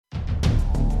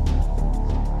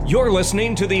You're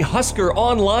listening to the Husker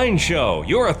Online Show,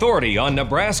 your authority on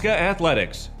Nebraska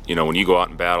athletics. You know, when you go out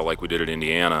and battle like we did at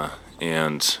Indiana,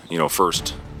 and, you know,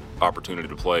 first opportunity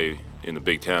to play in the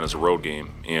Big Ten as a road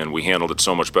game, and we handled it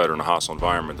so much better in a hostile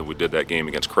environment than we did that game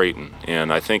against Creighton.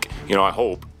 And I think, you know, I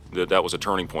hope that was a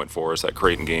turning point for us, that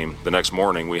Creighton game. The next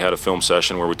morning, we had a film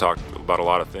session where we talked about a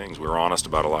lot of things. We were honest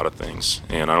about a lot of things,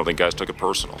 and I don't think guys took it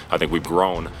personal. I think we've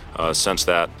grown since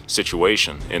that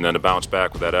situation, and then to bounce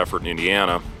back with that effort in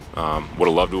Indiana, would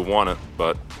have loved to have won it,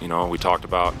 but, you know, we talked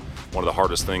about one of the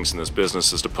hardest things in this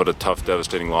business is to put a tough,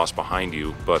 devastating loss behind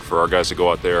you. But for our guys to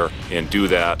go out there and do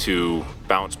that, to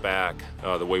bounce back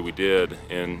the way we did,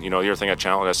 and, you know, the other thing I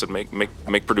challenged, I said,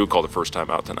 make Purdue call the first time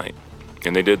out tonight.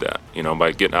 And they did that, you know,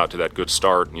 by getting out to that good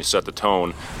start, and you set the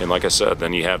tone. And like I said,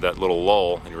 then you have that little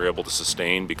lull, and you're able to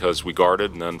sustain because we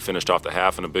guarded and then finished off the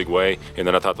half in a big way. And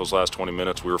then I thought those last 20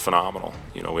 minutes we were phenomenal.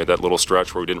 You know, we had that little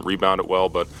stretch where we didn't rebound it well,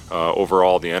 but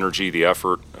overall the energy, the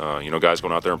effort, you know, guys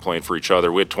going out there and playing for each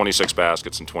other. We had 26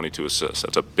 baskets and 22 assists.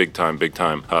 That's a big time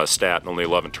stat, and only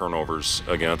 11 turnovers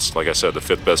against, like I said, the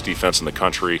fifth best defense in the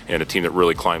country and a team that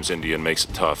really climbs Indy and makes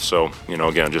it tough. So, you know,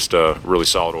 again, just a really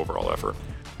solid overall effort.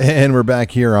 And we're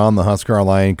back here on the Husker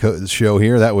Online show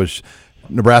here. That was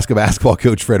Nebraska basketball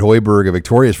coach Fred Hoiberg, a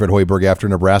victorious Fred Hoiberg after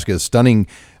Nebraska's stunning,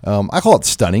 I call it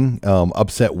stunning,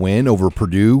 upset win over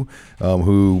Purdue,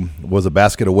 who was a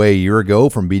basket away a year ago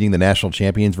from beating the national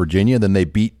champions Virginia. Then they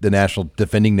beat the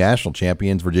defending national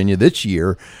champions Virginia this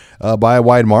year by a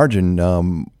wide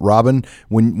margin. Robin,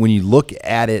 when you look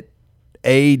at it,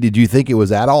 did you think it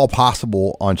was at all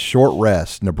possible on short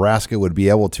rest Nebraska would be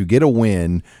able to get a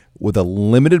win with a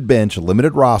limited bench, a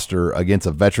limited roster against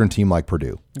a veteran team like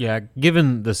Purdue? Yeah,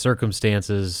 given the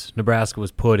circumstances Nebraska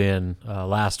was put in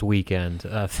last weekend,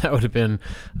 that would have been,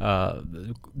 I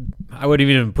would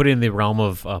even put it in the realm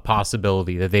of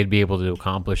possibility that they'd be able to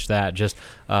accomplish that. Just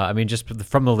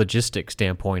from the logistics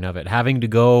standpoint of it, having to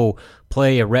go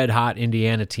play a red-hot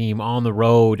Indiana team on the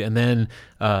road and then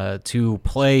to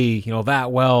play, you know,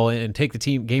 that well and take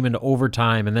the game into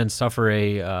overtime and then suffer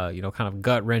a, kind of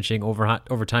gut-wrenching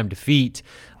overtime defeat,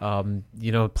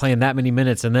 playing that many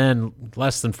minutes and then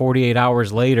less than 48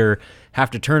 hours later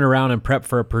have to turn around and prep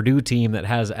for a Purdue team that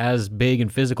has as big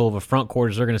and physical of a front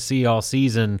court as they're going to see all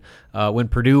season. When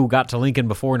Purdue got to Lincoln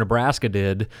before Nebraska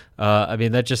did,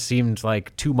 that just seemed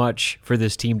like too much for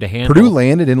this team to handle. Purdue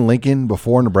landed in Lincoln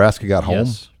before Nebraska got home?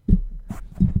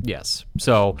 Yes.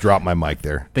 So drop my mic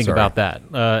there. Think about that.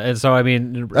 And so,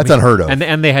 that's unheard of.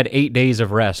 And they had 8 days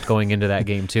of rest going into that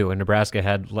game too. And Nebraska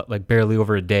had like barely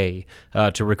over a day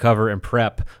to recover and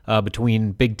prep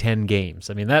between Big Ten games.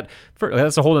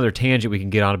 That's a whole other tangent we can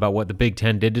get on about what the Big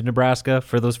Ten did to Nebraska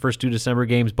for those first 2 December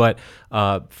games. But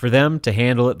for them to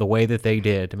handle it the way that they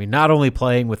did, not only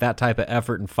playing with that type of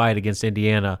effort and fight against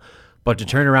Indiana, but to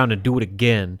turn around and do it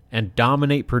again and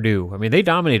dominate Purdue. They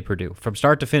dominated Purdue from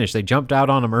start to finish. They jumped out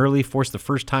on them early, forced the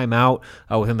first time out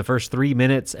within the first 3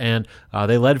 minutes, and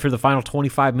they led for the final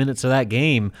 25 minutes of that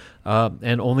game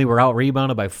and only were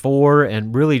out-rebounded by 4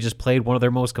 and really just played one of their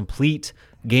most complete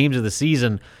games of the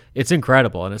season. It's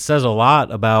incredible, and it says a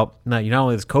lot about not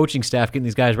only this coaching staff getting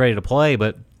these guys ready to play,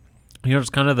 but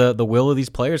just kind of the will of these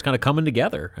players kind of coming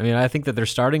together. I think that they're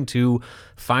starting to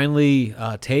finally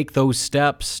take those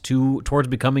steps towards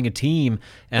becoming a team,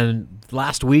 and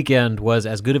last weekend was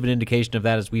as good of an indication of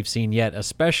that as we've seen yet,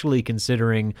 especially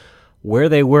considering where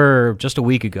they were just a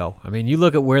week ago. You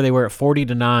look at where they were at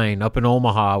 40-9 up in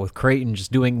Omaha with Creighton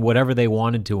just doing whatever they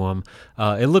wanted to them.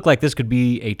 It looked like this could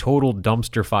be a total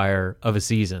dumpster fire of a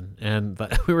season. And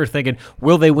we were thinking,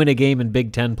 will they win a game in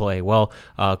Big Ten play? Well,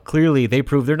 clearly they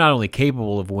proved they're not only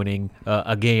capable of winning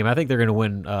a game, I think they're going to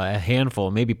win a handful,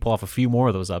 maybe pull off a few more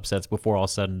of those upsets before all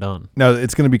said and done. Now,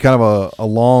 it's going to be kind of a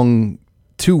long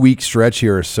 2-week stretch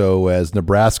here or so as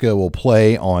Nebraska will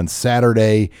play on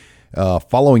Saturday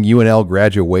following UNL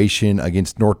graduation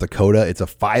against North Dakota. It's a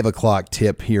 5 o'clock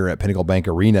tip here at Pinnacle Bank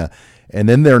Arena. And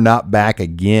then they're not back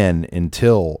again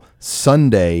until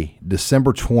Sunday,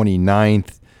 December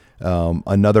 29th.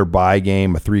 Another bye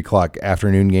game, a 3 o'clock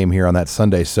afternoon game here on that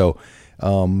Sunday. So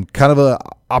kind of a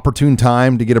opportune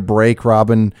time to get a break,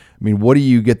 Robin. What do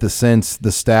you get the sense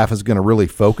the staff is going to really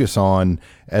focus on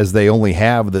as they only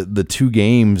have the 2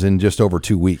 games in just over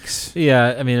 2 weeks?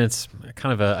 Yeah, it's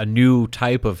kind of a new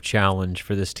type of challenge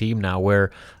for this team now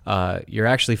where you're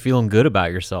actually feeling good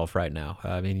about yourself right now.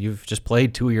 You've just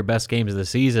played 2 of your best games of the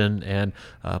season and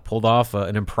pulled off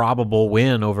an improbable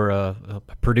win over a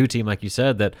Purdue team, like you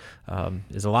said, that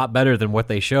is a lot better than what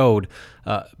they showed.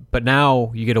 But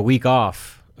now you get a week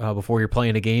off before you're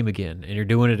playing a game again, and you're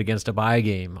doing it against a bye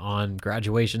game on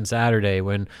graduation Saturday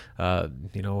when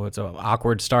it's an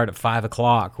awkward start at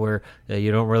 5:00 where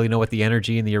you don't really know what the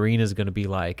energy in the arena is going to be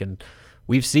like. And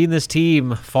we've seen this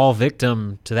team fall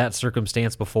victim to that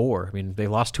circumstance before. I mean, they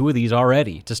lost 2 of these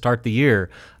already to start the year.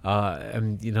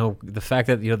 And the fact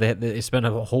that they spent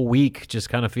a whole week just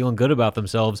kind of feeling good about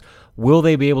themselves. Will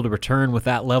they be able to return with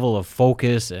that level of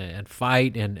focus and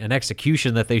fight and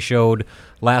execution that they showed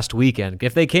last weekend?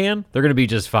 If they can, they're going to be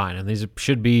just fine. And these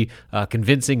should be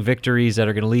convincing victories that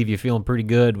are going to leave you feeling pretty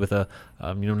good with a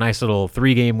nice little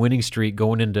 3-game winning streak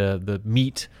going into the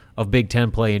meat of Big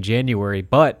Ten play in January.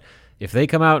 But if they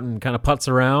come out and kind of putz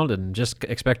around and just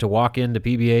expect to walk into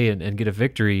PBA and get a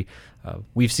victory,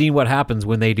 we've seen what happens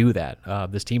when they do that.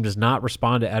 This team does not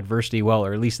respond to adversity well,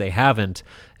 or at least they haven't.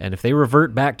 And if they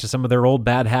revert back to some of their old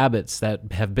bad habits that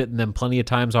have bitten them plenty of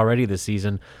times already this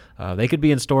season, they could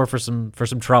be in store for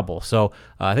some trouble. So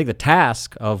I think the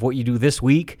task of what you do this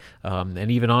week and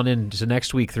even on into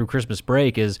next week through Christmas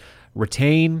break is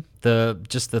retain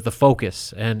the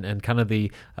focus and kind of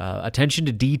the attention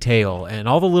to detail and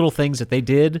all the little things that they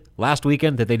did last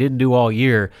weekend that they didn't do all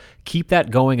year. Keep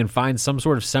that going and find some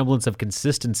sort of semblance of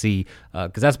consistency,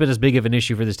 because that's been as big of an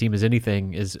issue for this team as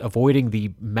anything, is avoiding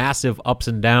the massive ups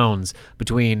and downs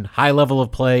between high level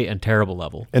of play and terrible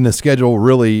level. And the schedule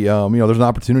really, there's an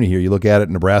opportunity here. You look at it,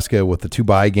 Nebraska with the 2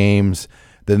 bye games,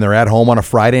 then they're at home on a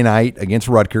Friday night against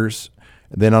Rutgers.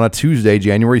 Then on a Tuesday,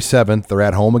 January 7th, they're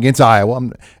at home against Iowa.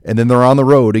 And then they're on the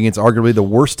road against arguably the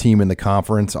worst team in the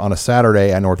conference on a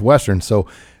Saturday at Northwestern. So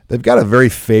they've got a very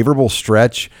favorable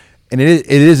stretch. And it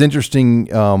is interesting.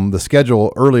 The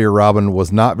schedule earlier, Robin,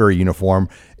 was not very uniform.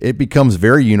 It becomes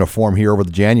very uniform here over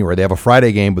the January. They have a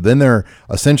Friday game, but then they're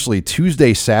essentially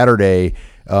Tuesday, Saturday.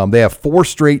 They have 4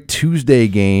 straight Tuesday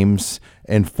games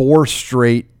and 4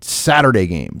 straight Saturday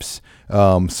games.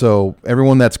 So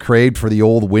everyone that's craved for the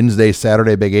old Wednesday,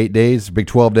 Saturday, Big 8 days, Big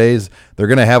 12 days, they're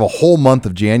going to have a whole month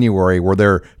of January where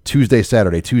they're Tuesday,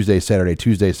 Saturday, Tuesday, Saturday,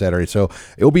 Tuesday, Saturday. So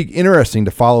it'll be interesting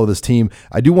to follow this team.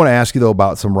 I do want to ask you, though,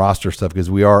 about some roster stuff because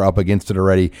we are up against it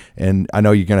already, and I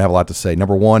know you're going to have a lot to say.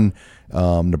 Number one,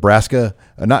 Nebraska,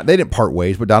 they didn't part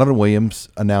ways, but Donovan Williams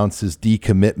announced his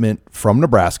decommitment from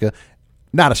Nebraska.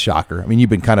 Not a shocker. I mean, you've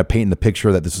been kind of painting the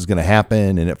picture that this is going to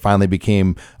happen, and it finally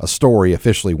became a story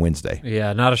officially Wednesday.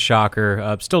 Yeah, not a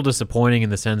shocker. Still disappointing in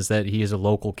the sense that he is a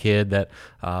local kid that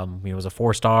was a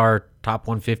 4-star, top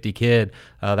 150 kid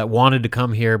that wanted to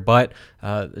come here, but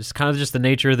it's kind of just the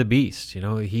nature of the beast.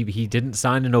 He didn't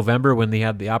sign in November when they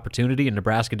had the opportunity, and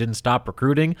Nebraska didn't stop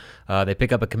recruiting. They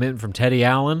pick up a commitment from Teddy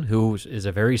Allen, who is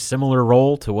a very similar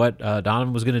role to what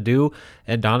Donovan was going to do,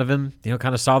 and Donovan,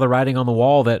 kind of saw the writing on the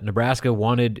wall that Nebraska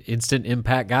wanted instant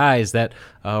impact guys that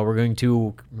were going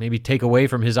to maybe take away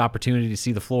from his opportunity to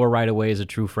see the floor right away as a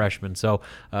true freshman. So,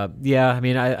 I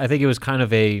think it was kind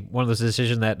of one of those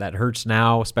decisions that hurts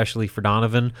now, especially for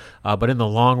Donovan, but in the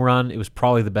long run, it was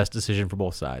probably the best decision for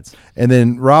both sides. And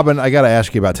then, Robin, I got to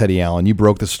ask you about Teddy Allen. You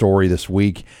broke the story this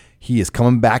week. He is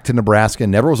coming back to Nebraska.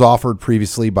 Never was offered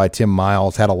previously by Tim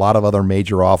Miles. Had a lot of other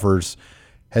major offers.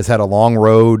 Has had a long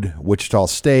road, Wichita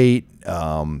State,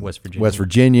 West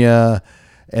Virginia,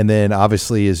 and then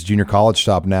obviously his junior college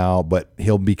stop now, but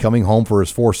he'll be coming home for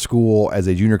his 4th school as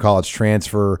a junior college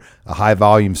transfer, a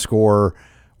high-volume scorer.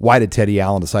 Why did Teddy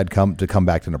Allen decide to come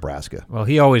back to Nebraska? Well,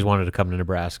 he always wanted to come to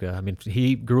Nebraska. I mean,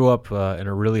 he grew up in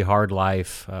a really hard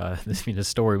life. A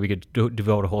story, we could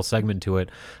devote a whole segment to it,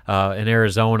 in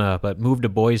Arizona, but moved to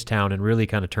Boys Town and really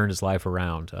kind of turned his life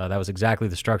around. That was exactly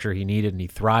the structure he needed, and he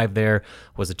thrived there,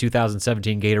 was the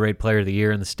 2017 Gatorade Player of the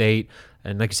Year in the state.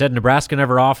 And like you said, Nebraska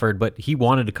never offered, but he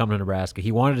wanted to come to Nebraska.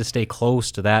 He wanted to stay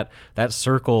close to that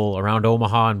circle around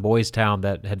Omaha and Boys Town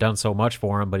that had done so much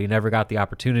for him, but he never got the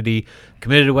opportunity.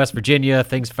 Committed to West Virginia,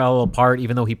 things fell apart,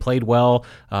 even though he played well.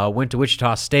 Went to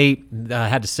Wichita State,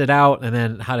 had to sit out, and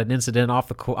then had an incident off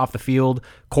the court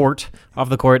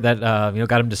that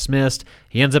got him dismissed.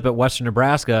 He ends up at Western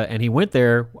Nebraska, and he went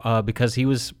there because he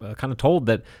was kind of told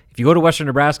that if you go to Western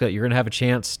Nebraska, you're going to have a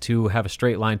chance to have a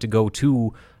straight line to go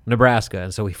to Nebraska.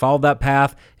 And so he followed that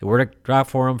path. It worked out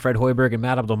for him. Fred Hoiberg and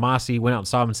Matt Abdelmassi went out and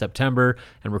saw him in September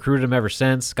and recruited him ever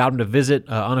since. Got him to visit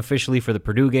unofficially for the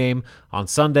Purdue game on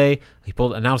Sunday. He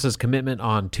announced his commitment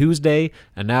on Tuesday,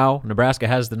 and now Nebraska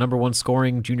has the number 1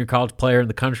 scoring junior college player in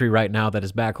the country right now that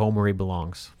is back home where he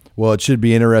belongs. Well, it should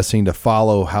be interesting to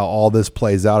follow how all this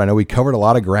plays out. I know we covered a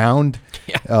lot of ground,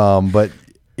 but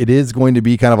it is going to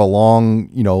be kind of a long,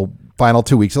 final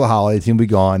 2 weeks of the holiday. The team will be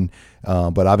gone.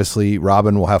 But obviously,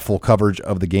 Robin will have full coverage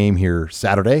of the game here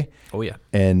Saturday. Oh, yeah.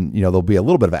 And, there'll be a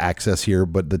little bit of access here,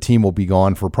 but the team will be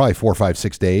gone for probably 4, 5,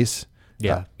 6 days.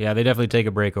 Yeah, they definitely take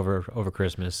a break over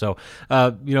Christmas. So,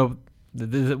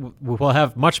 we'll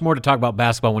have much more to talk about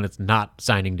basketball when it's not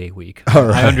signing day week. All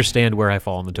right. I understand where I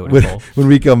fall on the totem pole. When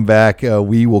we come back,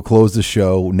 we will close the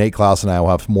show. Nate Klaus and I will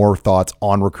have more thoughts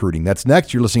on recruiting. That's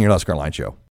next. You're listening to the Husker Online Show.